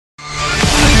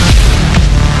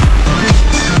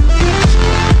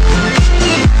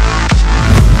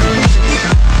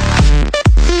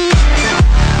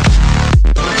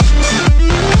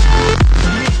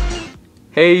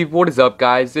Hey, what is up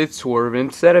guys, it's Swerve.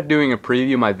 Instead of doing a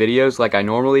preview of my videos like I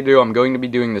normally do, I'm going to be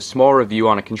doing the small review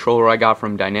on a controller I got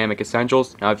from Dynamic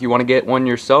Essentials. Now if you want to get one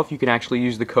yourself, you can actually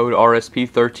use the code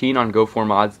RSP13 on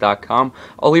GoForMods.com.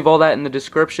 I'll leave all that in the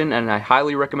description, and I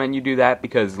highly recommend you do that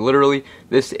because literally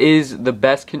this is the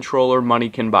best controller money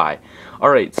can buy.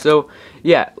 Alright, so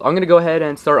yeah, I'm going to go ahead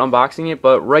and start unboxing it,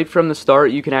 but right from the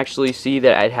start you can actually see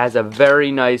that it has a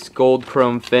very nice gold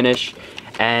chrome finish.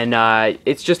 And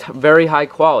it's just very high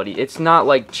quality. It's not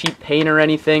like cheap paint or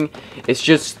anything. It's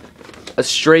just a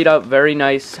straight up very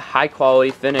nice high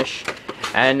quality finish.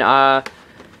 And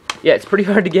yeah, it's pretty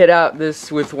hard to get out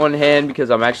this with one hand because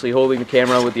I'm actually holding the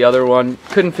camera with the other one.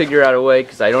 Couldn't figure out a way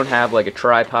because I don't have like a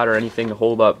tripod or anything to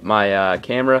hold up my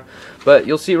camera. But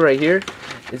you'll see right here,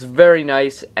 it's very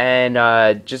nice,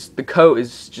 and just the coat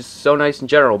is just so nice in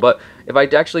general. But if I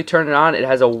actually turn it on, it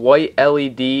has a white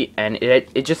LED, and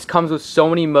it just comes with so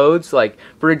many modes. Like,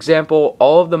 for example,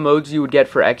 all of the modes you would get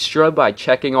for extra by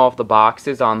checking off the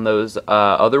boxes on those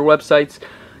other websites,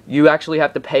 you actually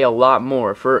have to pay a lot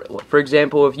more. For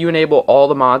example, if you enable all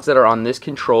the mods that are on this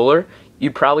controller,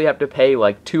 you'd probably have to pay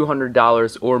like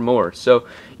 $200 or more. So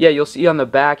yeah, you'll see on the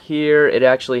back here, it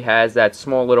actually has that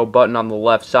small little button on the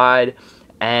left side,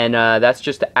 and that's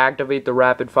just to activate the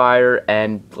rapid fire.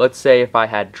 And let's say if I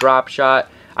had drop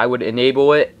shot, I would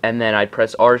enable it, and then I'd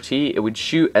press RT, it would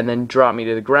shoot and then drop me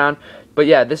to the ground. But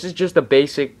yeah, this is just a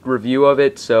basic review of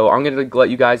it, so I'm gonna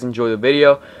let you guys enjoy the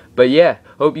video. But yeah,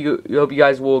 hope you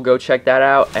guys will go check that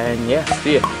out, and yeah,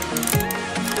 see ya.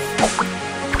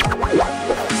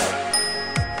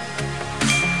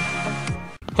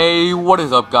 Hey, what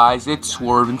is up guys, it's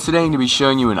Swerve, and today I'm going to be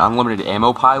showing you an unlimited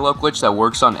ammo pile-up glitch that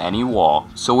works on any wall.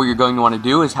 So what you're going to want to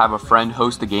do is have a friend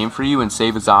host a game for you and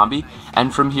save a zombie,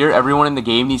 and from here everyone in the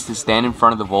game needs to stand in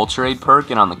front of the Vulture Aid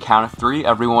perk, and on the count of 3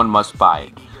 everyone must buy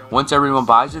it. Once everyone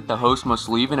buys it, the host must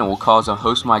leave and it will cause a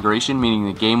host migration, meaning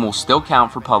the game will still count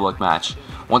for public match.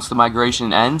 Once the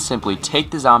migration ends, simply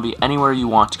take the zombie anywhere you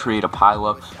want to create a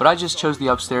pile-up, but I just chose the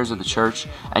upstairs of the church,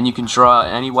 and you can draw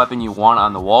any weapon you want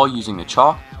on the wall using the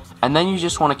chalk, and then you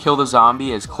just want to kill the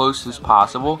zombie as close as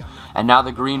possible, and now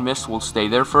the green mist will stay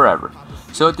there forever.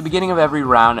 So at the beginning of every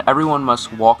round, everyone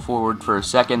must walk forward for a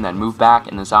second, then move back,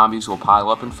 and the zombies will pile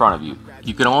up in front of you.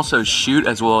 You can also shoot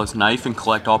as well as knife and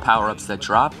collect all power-ups that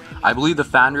drop. I believe the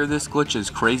founder of this glitch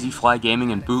is Crazy Fly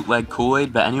Gaming and Bootleg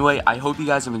Kool-Aid, but anyway, I hope you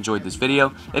guys have enjoyed this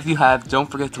video. If you have,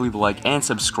 don't forget to leave a like and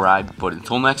subscribe, but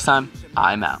until next time,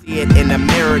 I'm out. In the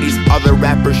mirror, these other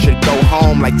rappers should go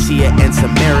home like Tia and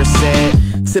Samara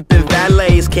said. Sipping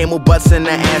valets, camel butts in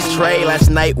the ashtray. Last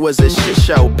night was a shit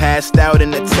show, passed out in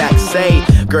the taxi.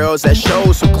 Girls at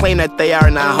shows who claim that they are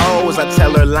not hoes. I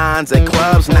tell her lines at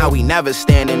clubs, now we never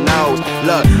standing nose.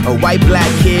 Look, a white black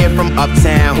kid from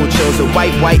uptown who chose the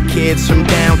white kids from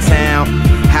downtown.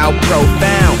 How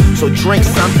profound. So drink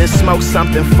something, smoke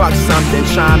something, fuck something,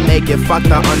 try and make it, fuck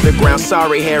the underground.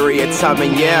 Sorry, Harriet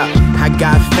Tubman, yeah. I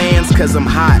got fans cause I'm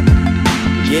hot.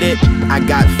 Get it? I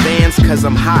got fans cause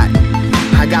I'm hot.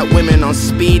 I got women on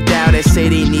speed dial that say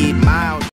they need miles.